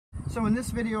So in this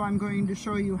video I'm going to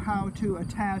show you how to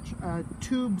attach a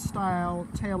tube style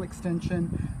tail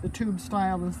extension. The tube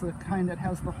style is the kind that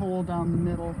has the hole down the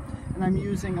middle, and I'm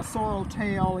using a sorrel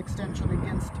tail extension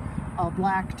against a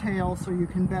black tail so you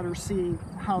can better see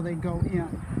how they go in.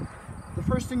 The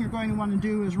first thing you're going to want to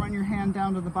do is run your hand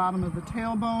down to the bottom of the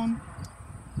tailbone,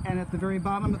 and at the very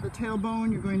bottom of the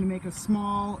tailbone you're going to make a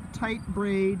small tight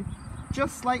braid,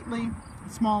 just slightly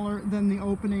smaller than the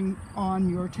opening on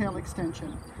your tail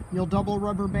extension. You'll double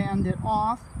rubber band it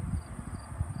off,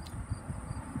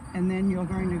 and then you're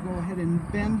going to go ahead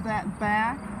and bend that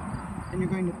back, and you're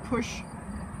going to push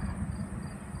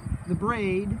the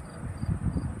braid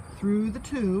through the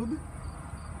tube.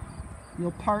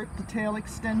 You'll part the tail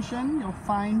extension, you'll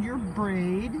find your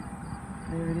braid,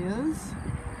 there it is,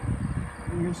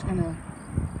 and you're just going to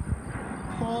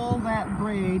pull that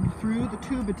braid through the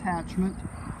tube attachment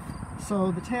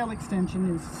so the tail extension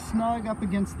is snug up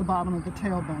against the bottom of the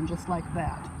tailbone, just like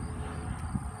that.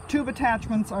 Tube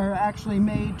attachments are actually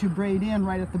made to braid in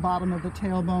right at the bottom of the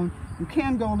tailbone. You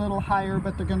can go a little higher,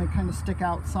 but they're going to kind of stick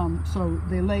out some, so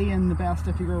they lay in the best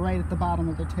if you go right at the bottom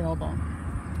of the tailbone.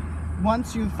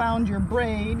 Once you've found your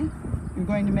braid, you're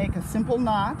going to make a simple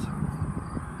knot,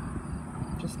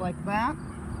 just like that.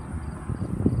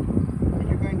 And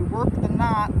you're going to work the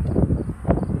knot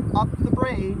up the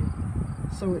braid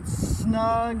so it's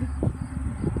snug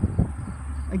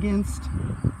against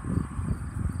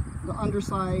the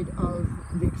underside of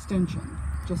the extension,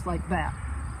 just like that.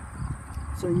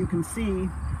 So you can see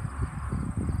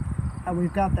how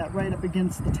we've got that right up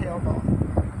against the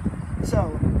tailbone.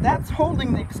 So that's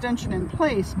holding the extension in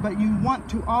place, but you want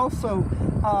to also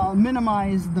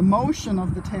minimize the motion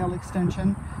of the tail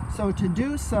extension. So to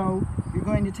do so, you're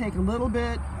going to take a little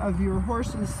bit of your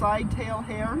horse's side tail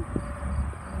hair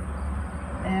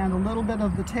and a little bit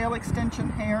of the tail extension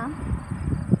hair,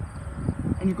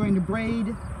 and you're going to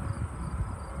braid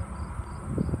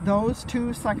those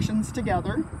two sections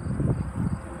together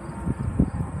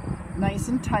nice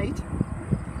and tight.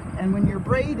 And when you're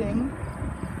braiding,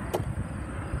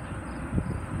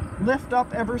 lift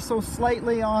up ever so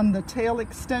slightly on the tail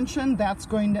extension. That's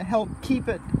going to help keep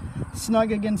it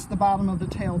snug against the bottom of the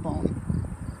tailbone.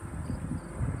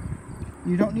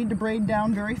 You don't need to braid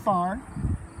down very far.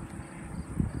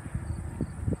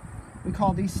 We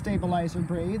call these stabilizer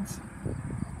braids.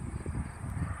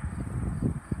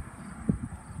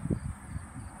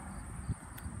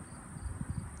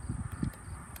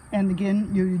 And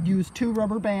again, you use two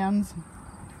rubber bands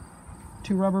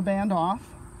to rubber band off.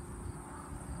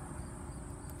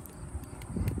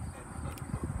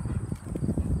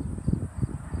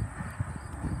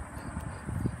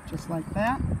 Just like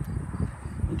that.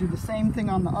 You do the same thing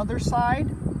on the other side.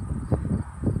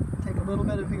 Take a little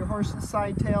bit of your horse's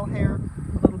side tail hair,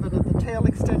 a little bit of the tail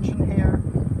extension hair,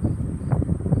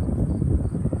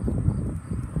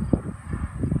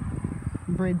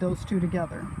 and braid those two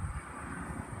together,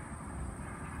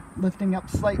 lifting up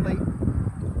slightly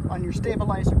on your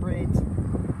stabilizer braids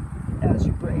as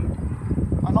you braid.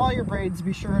 On all your braids,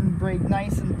 be sure and braid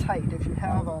nice and tight. If you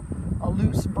have a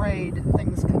loose braid,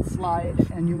 things can slide,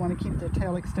 and you want to keep the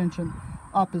tail extension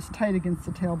up as tight against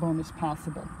the tailbone as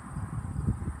possible.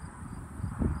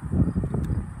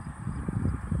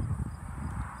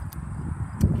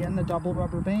 Again, the double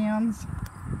rubber bands.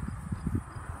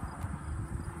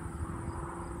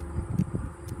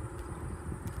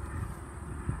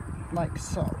 Like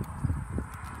so.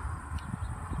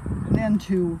 And then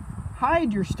to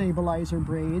hide your stabilizer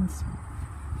braids,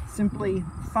 simply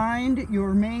find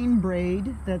your main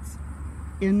braid that's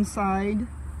inside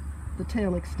the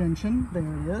tail extension. There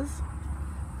it is.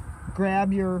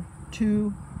 Grab your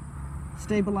two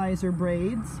stabilizer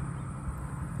braids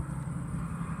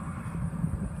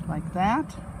like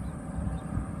that.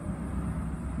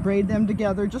 Braid them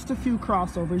together, just a few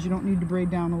crossovers. You don't need to braid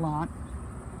down a lot.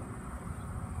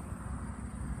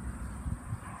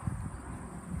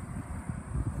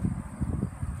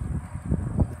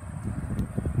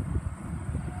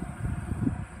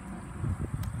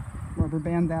 Rubber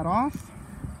band that off.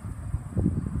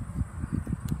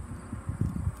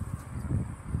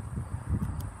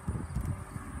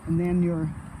 And then your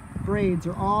braids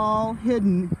are all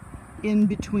hidden in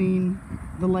between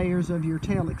the layers of your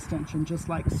tail extension, just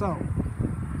like so.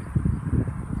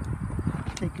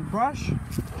 Take your brush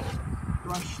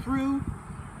through,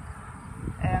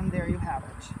 and there you have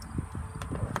it.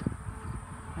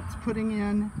 That's putting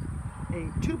in a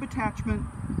tube attachment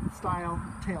style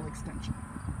tail extension.